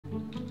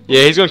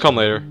Yeah, he's gonna come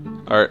later.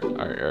 Alright,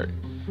 alright, alright.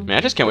 Man,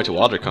 I just can't wait till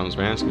Walter comes,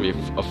 man. It's gonna be a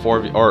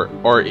 4v, or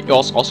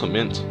also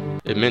Mint.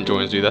 If Mint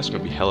joins, dude, that's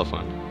gonna be hella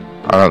fun.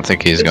 I don't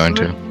think he's going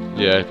to.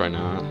 Yeah, probably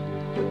not.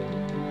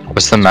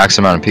 What's the max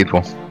amount of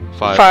people?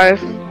 5.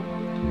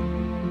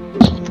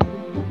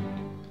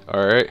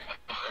 Alright.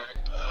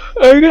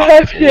 I'm gonna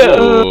have to get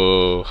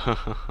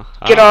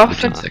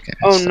off.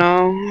 Oh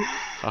no.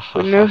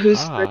 I know who's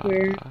stuck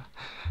here.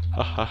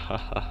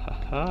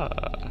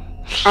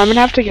 I'm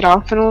gonna have to get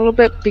off in a little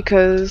bit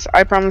because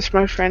I promised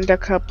my friend a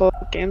couple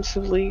games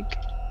of League.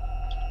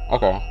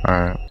 Okay.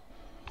 Alright.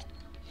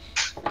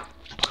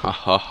 Ha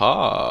ha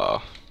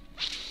ha.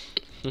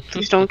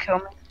 Please don't kill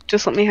me.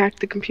 Just let me hack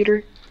the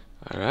computer.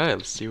 Alright,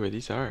 let's see where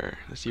these are.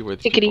 Let's see where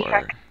the Hickety people are.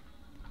 hack.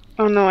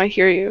 Oh no, I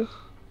hear you.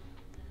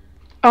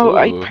 Oh, Ooh.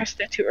 I pressed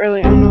it too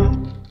early. Oh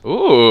no.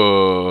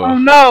 Ooh. Oh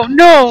no,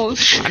 no!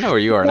 I know where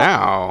you are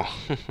now.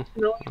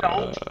 No, you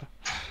don't.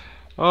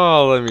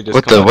 Oh, let me just.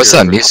 What's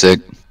that music?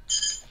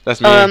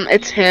 That's me.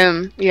 It's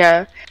him.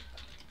 Yeah.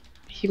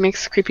 He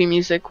makes creepy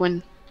music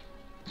when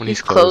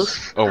he's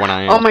close. Oh, when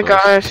I am. Oh my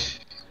close. gosh.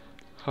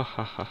 Ha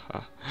ha ha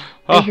ha.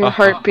 I hear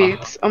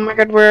heartbeats. Oh my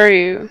god, where are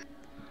you?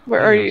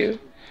 Where are you?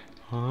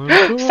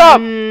 I'm Stop!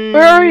 coming.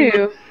 Where are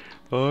you?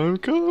 I'm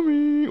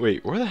coming.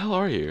 Wait, where the hell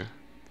are you?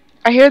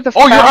 I hear the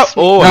Oh, you're out. fast-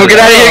 Oh, No, get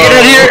out of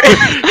here!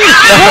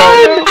 Get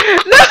out of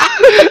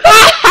here!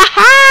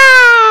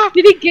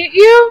 Did he get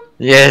you?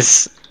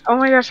 Yes, Oh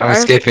my gosh, I'm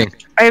escaping.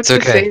 I have It's to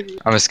okay. save you.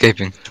 I'm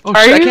escaping. Oh,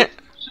 Are shit, I you? can't.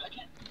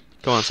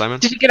 Go on, Simon.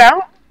 Did you get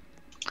out?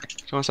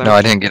 Come on, Simon. No,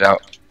 I didn't get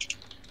out.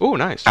 Oh,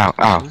 nice. Ow,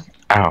 ow,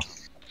 ow.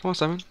 Come on,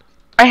 Simon.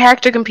 I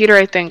hacked a computer,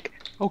 I think.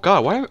 Oh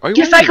God, why are you?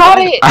 Yes, wearing I got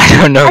these? it!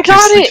 I don't know. I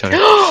got it!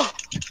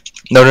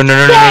 No, no, no,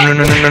 no, no, no, no,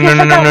 no, no, Yes, no,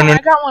 I no, got no, one, no. I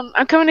got one.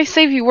 I'm coming to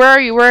save you. Where are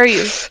you? Where are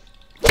you?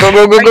 Go,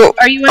 go, go, go.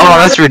 Are you in Oh, the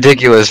that's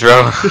ridiculous,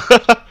 bro.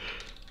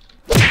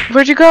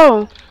 Where'd you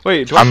go?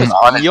 Wait, do I I'm press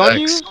on E on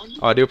you? X.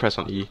 Oh, I do press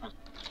on E.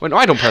 Wait, no,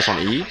 I don't press on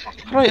E.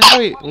 How do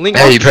I link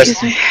Yeah, on you press.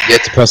 Excuse me. You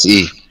have to press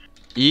E.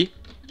 E?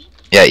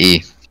 Yeah,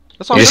 E.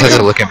 That's You what just I'm have to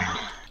doing. look at me.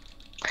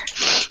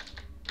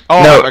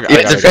 Oh, No, I you got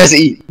have to it. press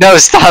E. No,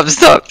 stop,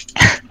 stop.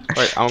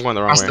 Wait, I'm going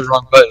the wrong Press way. the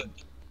wrong button.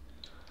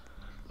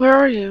 Where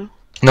are you?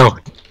 No,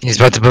 he's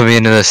about to put me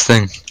into this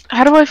thing.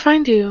 How do I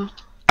find you?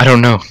 I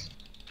don't know.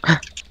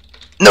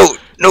 No,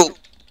 no.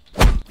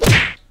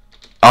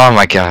 Oh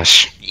my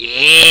gosh.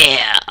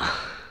 Yeah.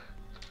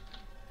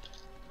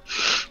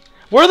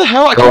 Where the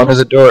hell? Go under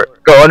the door.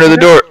 Go under the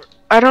door.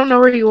 I don't know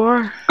where you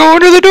are. Go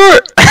under the door.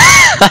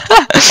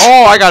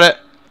 Oh, I got it.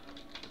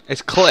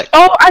 It's click.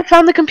 Oh, I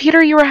found the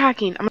computer you were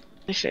hacking. I'm gonna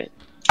finish it.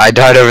 I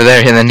died over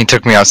there and then he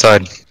took me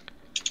outside.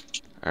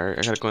 Alright,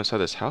 I gotta go inside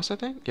this house, I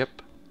think. Yep.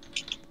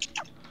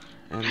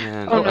 And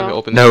then Oh, I'm gonna no.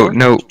 open the No, door.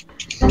 no.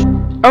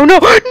 Oh no!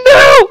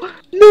 No!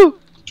 No!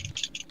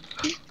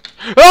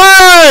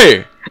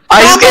 Hey!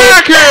 Come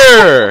back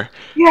here!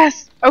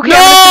 Yes! Okay,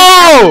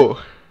 No!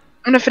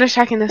 I'm gonna finish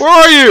hacking this. Where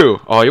are you?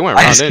 Oh, you went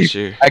I around, didn't escaped.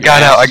 you? I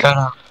got out. I got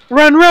out.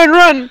 Run, run,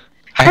 run!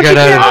 I got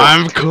out.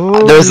 I'm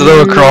cool. There was a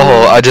little crawl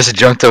hole. I just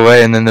jumped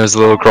away and then there was a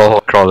little crawl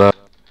hole. Crawled out.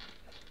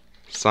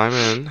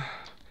 Simon,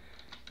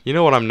 you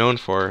know what I'm known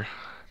for.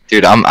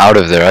 Dude, I'm out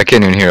of there. I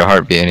can't even hear a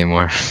heartbeat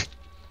anymore.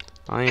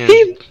 I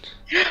am.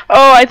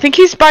 Oh, I think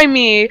he's by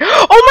me.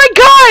 Oh my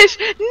gosh!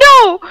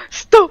 No!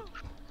 Stop!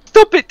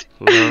 Stop it!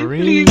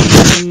 Lorene.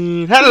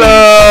 Please.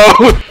 Hello!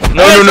 No,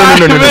 no, no,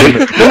 no, no, no, no, no, no,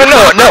 no,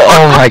 no, no!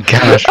 Oh my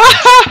gosh!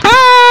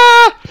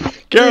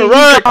 Get Wait,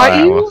 right!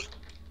 Are you?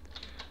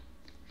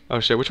 Oh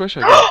shit, which way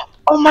should I go?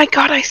 Oh my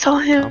god, I saw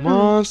him. Come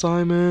on,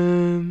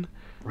 Simon.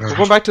 We're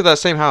going back to that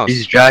same house.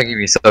 He's dragging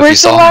me. So if you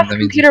Where's the saw him, last that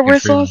means computer? you can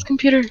Where's the free him. last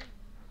computer?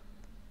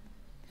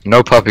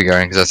 No puppy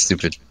guarding, because that's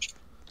stupid.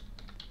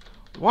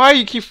 Why do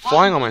you keep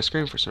flying on my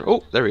screen for some?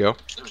 Oh, there we go.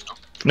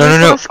 No, no,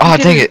 no! Oh,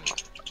 dang it!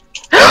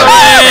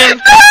 Elaine!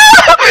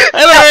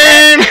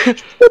 Elaine!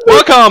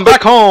 Welcome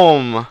back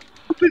home.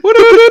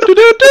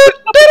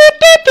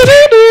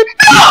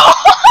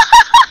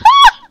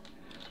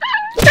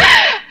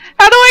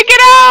 How do I get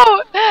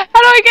out?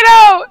 How do I get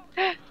out?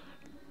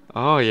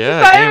 Oh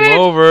yeah, Simon! game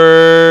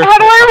over. How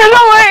do I run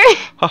away?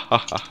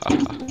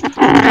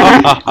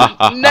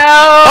 No!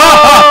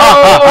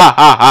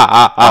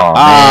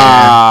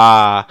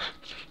 Oh,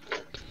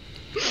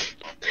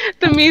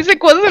 The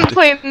music wasn't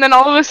playing, and then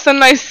all of a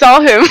sudden I saw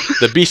him.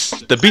 the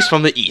beast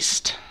from the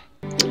east.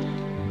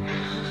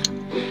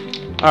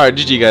 All right,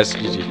 GG guys,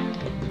 GG.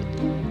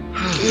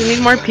 We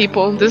need more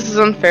people. This is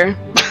unfair.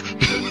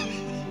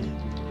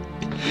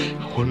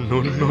 Oh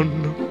no no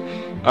no.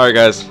 All right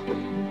guys,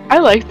 I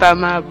like that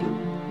map.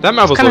 that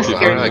map was kinda low-key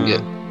scary. fun. I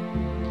get.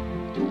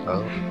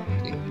 Oh.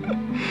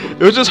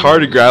 It was just hard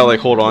to grab, like,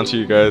 hold on to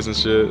you guys and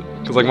shit.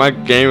 Cause like my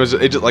game was,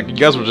 it just like you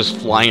guys were just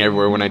flying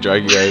everywhere when I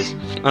dragged you guys,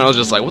 and I was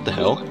just like, what the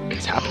hell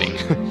is happening?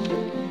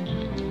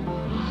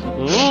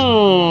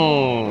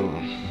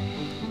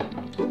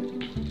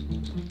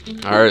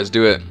 All right, let's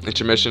do it.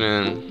 Intermission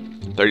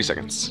in 30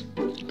 seconds.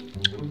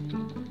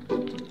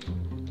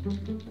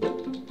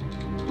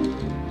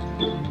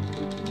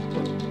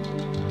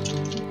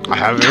 I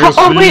having a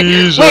Oh wait,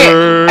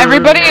 seizure.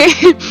 everybody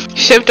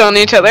shift on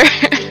each other.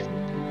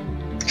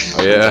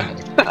 Oh yeah.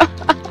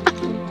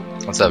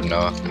 What's up,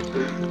 Noah?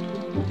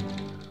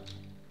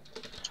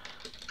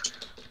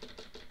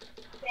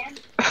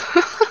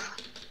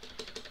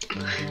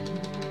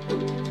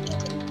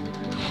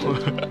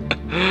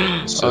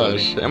 Oh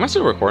shit. Am I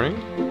still recording?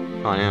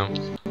 Oh, I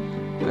am.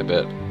 I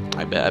bet.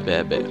 I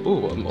bet. Ooh,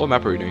 what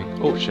map are we doing?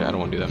 Oh shit, I don't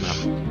want to do that map.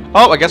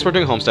 Oh, I guess we're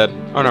doing Homestead.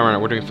 Oh no,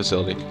 we're doing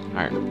Facility.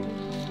 Alright.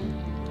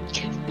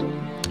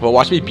 Well,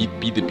 watch me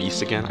be the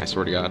beast again. I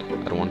swear to God, I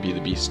don't want to be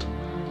the beast.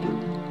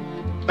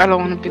 I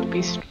don't want to be the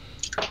beast.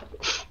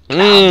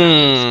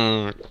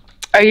 Mmm.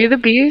 Are you the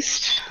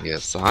beast?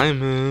 Yes.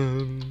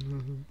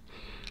 Simon.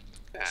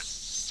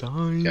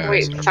 Simon. Guys,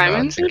 Wait, I'm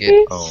Simon's about the to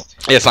beast? Oh.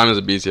 Yeah, Simon's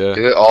a beast. Yeah.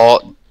 Do it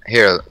all.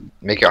 Here,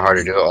 make it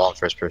harder. Do it all in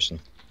first person.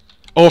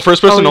 Oh,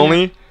 first person Oh, yeah.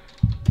 only.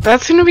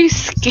 That's gonna be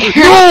scary.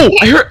 No!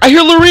 I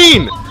hear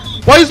Lorene!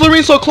 Why is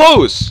Lorene so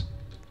close?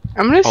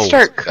 I'm gonna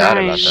start Bad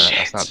crying. about that. Shit.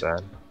 That's not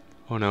bad.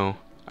 Oh no,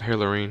 I hear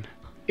Lorene.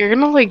 You're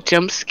gonna like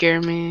jump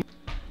scare me.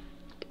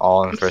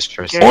 All in first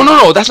person. Oh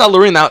no, that's not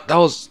Lorene. That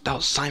was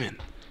Simon.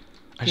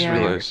 I just Yeah.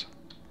 realized.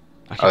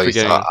 I keep Oh, you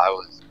forgetting. thought I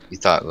was. You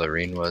thought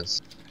Lorene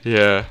was.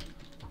 Yeah.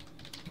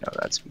 No,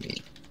 that's me.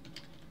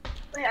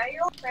 Wait, are you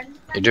all friends?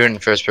 You're doing it in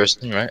first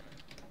person, right?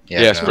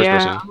 Yeah, it's no. first Yeah.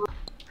 person.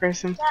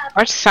 Person.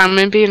 Watch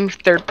Simon be in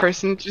third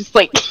person, just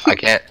like. I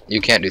can't. You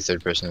can't do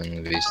third person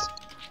in the Beast.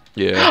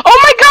 Yeah. Oh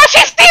my gosh,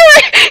 he's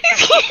here!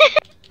 He's here!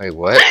 Wait,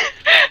 what?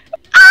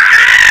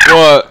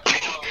 What?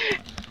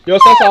 Yo,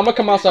 Sasa, I'm gonna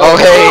come outside. Oh,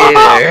 hey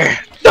there.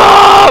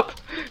 Stop!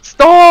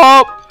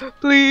 Stop!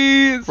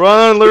 Please!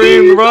 Run,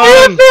 Lorene, I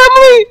run!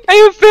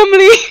 have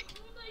family!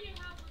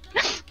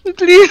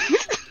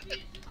 Please!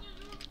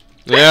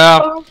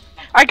 Yeah.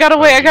 I gotta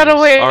wait, I gotta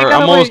wait, I Alright, gotta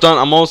I'm wait. almost done.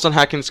 I'm almost done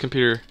hacking this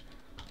computer.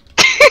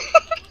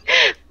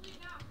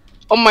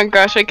 Oh my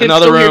gosh, I can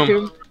Another still room. hear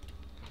him.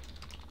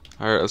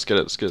 Alright, let's get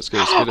it. Let's get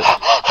it.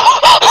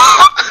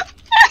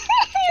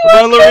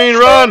 Run, Lorene,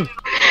 run!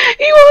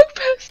 He walked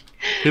past.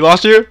 He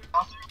lost you?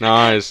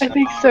 Nice. I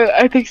think so,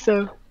 I think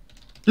so.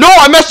 No,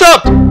 I messed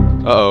up!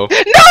 Uh-oh.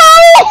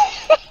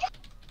 No!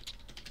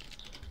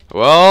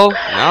 Well,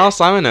 now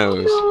Simon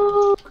knows.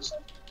 Oh,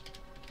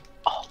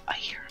 I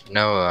hear him.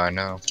 No, I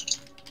know.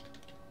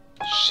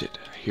 Shit,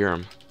 I hear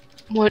him.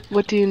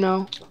 What do you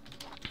know?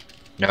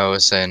 No,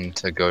 it's saying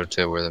to go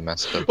to where the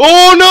messed up.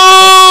 Oh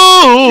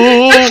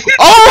no!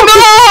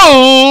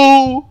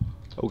 Oh no!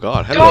 Oh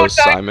god, hello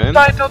Simon.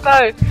 Don't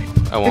die.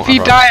 I won't. If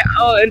you I promise. die,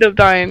 I'll end up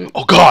dying.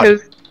 Oh god!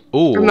 'Cause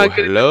Oh, I'm not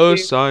good at hello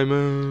this game.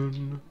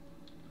 Simon.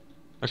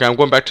 Okay, I'm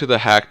going back to the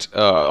hacked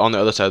on the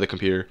other side of the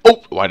computer.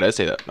 Oh, why did I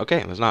say that?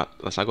 Okay, let's not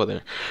go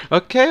there.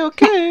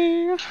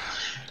 Okay.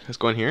 Let's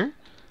go in here.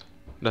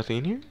 Nothing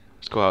in here.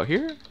 Let's go out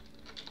here.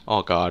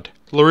 Oh god,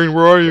 Lorene,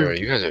 where are you? Bro,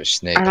 you guys are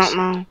snakes. I don't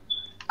know.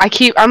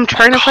 I'm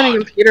trying to find a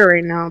computer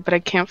right now, but I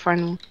can't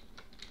find one.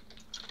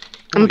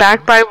 I'm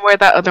back by where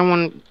that other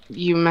one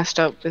you messed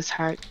up is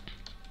hacked.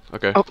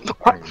 Okay. Oh,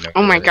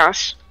 oh my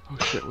gosh. Oh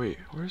shit, wait,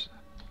 where's that?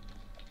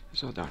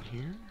 Is that down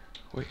here?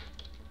 Wait.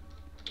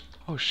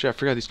 Oh shit, I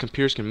forgot these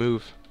computers can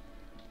move.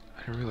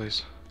 I didn't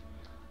realize.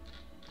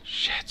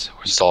 Shit, You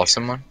where's saw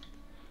someone?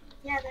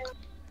 Yeah, they were.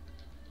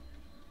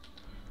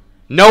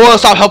 Noah,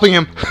 stop helping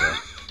him!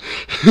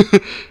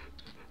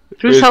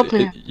 Who's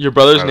helping him? Your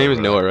brother's Oh, name is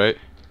really? Noah, right?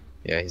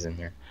 Yeah, he's in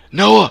here.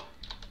 Noah!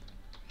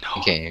 He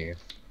Noah. can't hear you.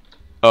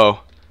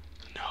 Oh.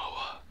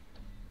 Noah.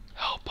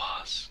 Help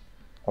us.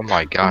 Oh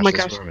my gosh, my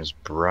this gosh. room is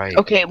bright.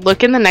 Okay,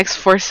 look in the next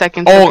 4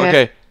 seconds. Oh,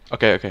 okay.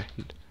 Okay.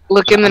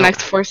 Look in I the don't-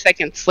 next 4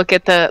 seconds. Look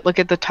at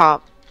the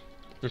top.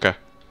 Okay.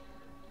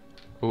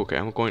 Oh, okay,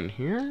 I'm going in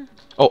here.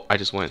 Oh, I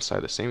just went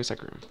inside the same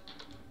exact room.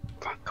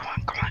 Come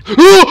on.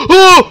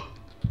 Oh!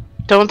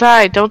 Don't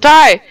die.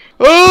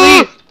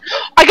 Please.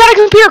 I got a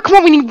computer. Come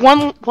on, we need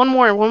one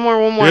more. Yeah, One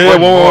one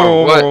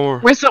more. more.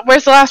 Where's the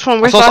last one?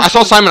 I Where's the saw last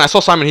one? Simon. I saw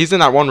Simon. He's in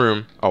that one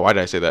room. Oh, why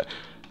did I say that?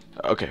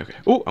 Okay.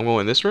 Oh, I'm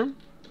going in this room.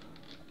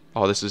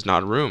 Oh, this is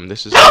not a room.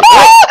 This is. No!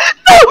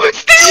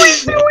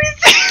 Stay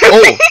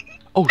away.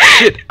 Oh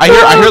shit! I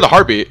hear the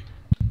heartbeat.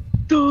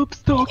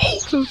 Stop.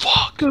 Oh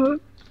fuck!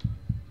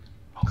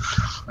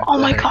 Oh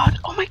my god.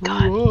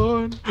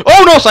 Run.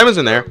 Oh no, Simon's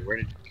in there. Where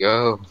did you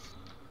go?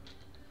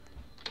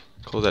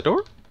 Close that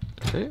door.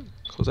 Okay,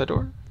 close that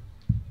door.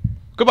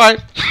 Goodbye.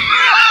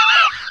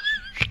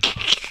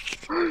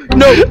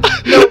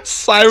 No.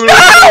 Simon.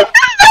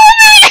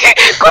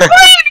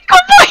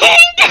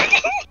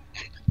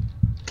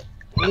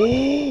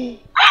 Complain.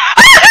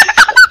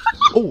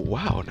 Oh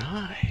wow,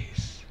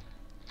 nice.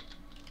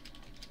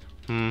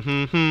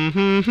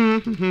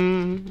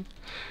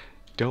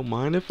 Don't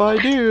mind if I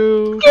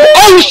do.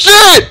 Oh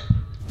shit!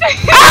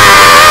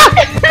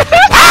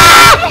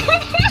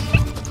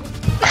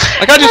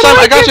 I got you, Simon.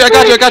 I got you.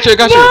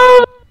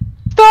 No.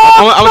 Stop.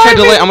 I'm gonna try to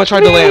delay. I'm gonna try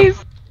to delay him.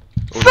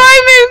 Please.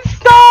 Simon,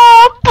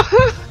 stop.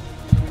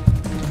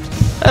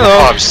 Hello.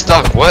 Oh, I'm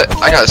stuck. What?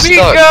 I got Let me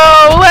stuck.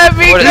 go. Let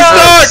me What is go.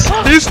 this?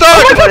 He's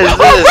stuck. What is this?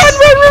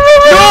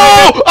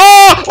 No! What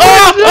is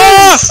Ah!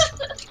 this?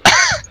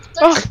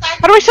 Oh,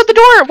 How do I shut the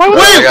door? Why would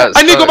Wait! I got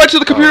I need to go stuck. back to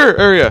the computer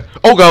area.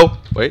 Oh, go.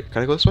 Wait,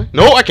 can I go this way?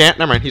 No, I can't.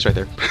 Never mind. He's right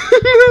there.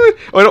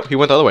 Oh, no. He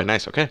went the other way.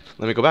 Nice. Okay.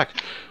 Let me go back.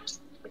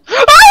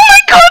 Oh my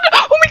god!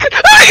 Oh my god!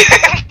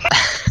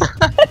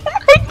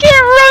 I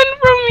can't run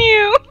from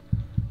you!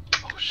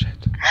 Oh, shit.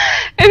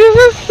 And this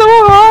is so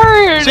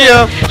hard! See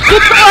ya.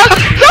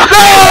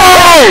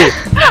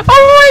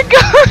 Oh my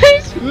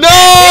gosh!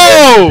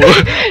 No!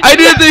 I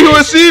didn't think he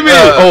would see me.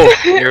 Oh,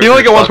 You're he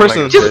only got one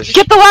fucking person. like Just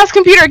get the last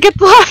computer! Get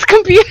the last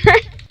computer!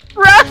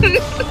 Run!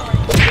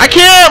 I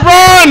can't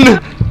run!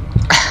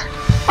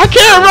 I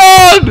can't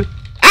run!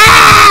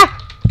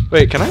 Ah!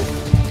 Wait, can I?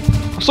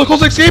 I'm so close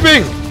to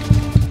escaping!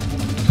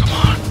 Come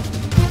on.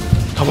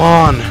 Come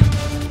on.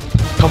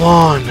 Come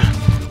on.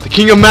 The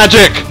king of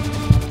magic!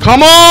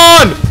 Come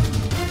on!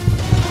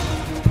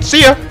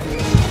 See ya!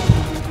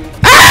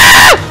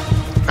 Ah!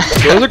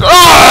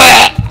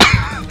 Ah!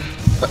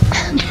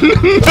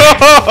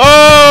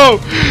 No!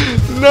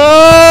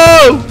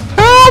 No!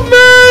 Help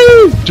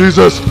me!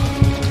 Jesus!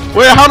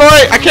 Wait, how do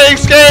I can't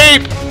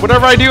escape!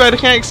 Whatever I do, I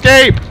can't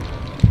escape!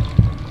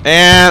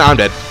 And I'm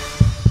dead.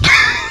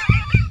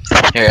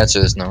 Here,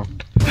 answer this no.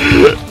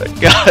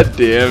 God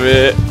damn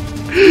it.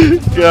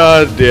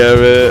 God damn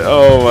it.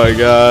 Oh my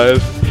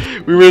god.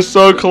 We were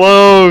so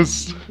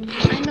close.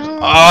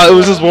 Ah, it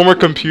was just one more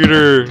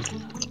computer.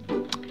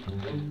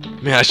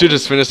 Man, I should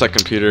just finish that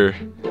computer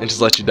and just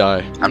let you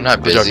die. I'm not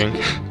I'm busy.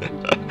 joking.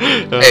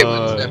 Hey,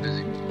 what's not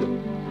busy?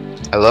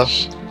 Hello?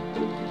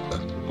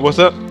 What's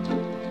up?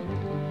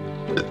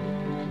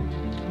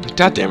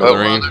 God damn it, Oh,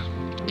 Lorraine.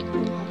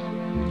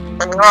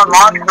 Can you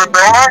unlock the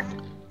door?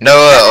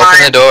 Noah,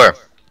 open the door.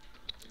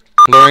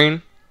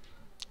 Lorraine,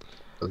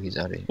 Oh, he's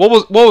out of here.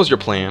 what was your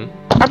plan?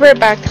 I'll be right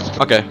back.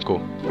 Okay, cool.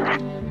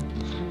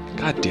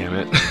 God damn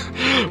it.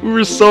 We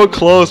were so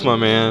close, my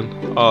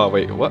man. Oh,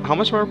 wait, what? How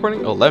much am I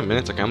recording? Oh, 11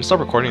 minutes. Okay, I'm gonna stop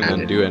recording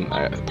and then do an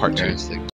part 2. There's the